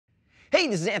Hey,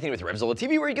 this is Anthony with RevZilla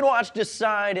TV, where you can watch,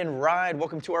 decide, and ride.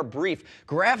 Welcome to our brief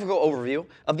graphical overview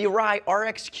of the Arai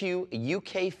RXQ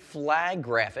UK flag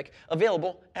graphic,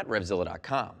 available at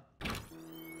RevZilla.com.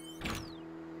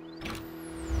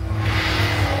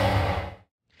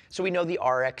 So we know the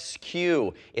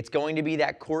RXQ. It's going to be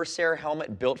that Corsair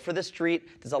helmet built for the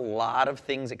street. Does a lot of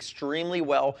things extremely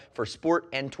well for sport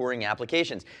and touring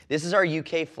applications. This is our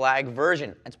UK flag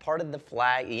version. It's part of the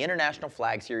International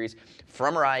Flag Series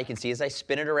from Arai. You can see as I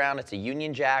spin it around, it's a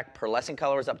Union Jack, pearlescent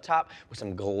colors up top with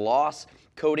some gloss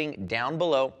coating down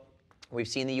below. We've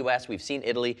seen the US, we've seen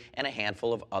Italy, and a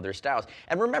handful of other styles.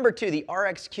 And remember too, the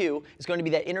RXQ is going to be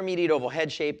that intermediate oval head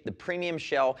shape, the premium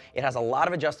shell. It has a lot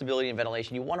of adjustability and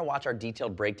ventilation. You want to watch our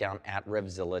detailed breakdown at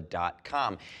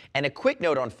RevZilla.com. And a quick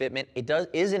note on fitment, it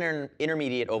is an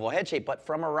intermediate oval head shape, but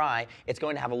from Arai, it's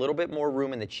going to have a little bit more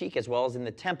room in the cheek as well as in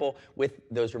the temple with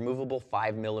those removable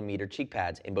 5mm cheek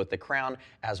pads in both the crown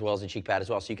as well as the cheek pad as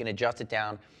well. So you can adjust it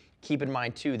down. Keep in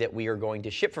mind, too, that we are going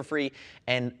to ship for free,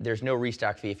 and there's no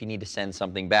restock fee if you need to send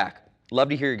something back. Love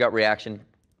to hear your gut reaction.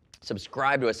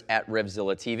 Subscribe to us at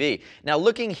RevZilla TV. Now,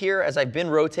 looking here, as I've been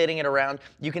rotating it around,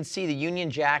 you can see the Union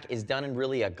Jack is done in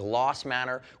really a gloss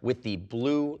manner with the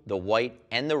blue, the white,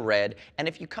 and the red. And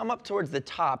if you come up towards the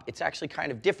top, it's actually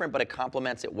kind of different, but it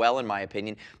complements it well, in my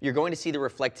opinion. You're going to see the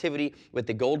reflectivity with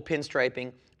the gold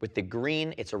pinstriping. With the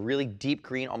green, it's a really deep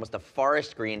green, almost a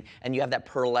forest green, and you have that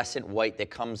pearlescent white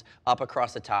that comes up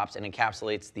across the tops and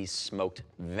encapsulates these smoked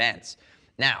vents.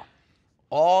 Now,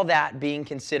 all that being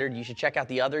considered, you should check out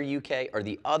the other UK or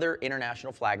the other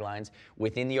international flag lines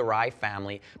within the Arai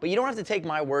family, but you don't have to take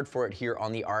my word for it here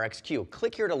on the RXQ.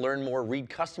 Click here to learn more, read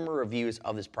customer reviews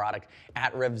of this product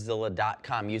at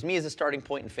RevZilla.com. Use me as a starting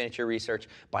point and finish your research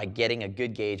by getting a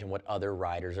good gauge on what other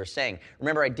riders are saying.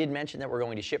 Remember, I did mention that we're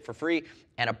going to ship for free,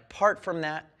 and apart from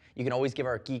that, you can always give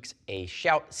our geeks a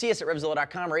shout. See us at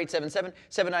RevZilla.com or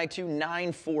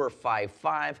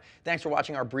 877-792-9455. Thanks for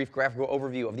watching our brief graphical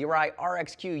overview of the Arai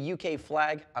RXQ UK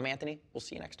flag. I'm Anthony. We'll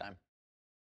see you next time.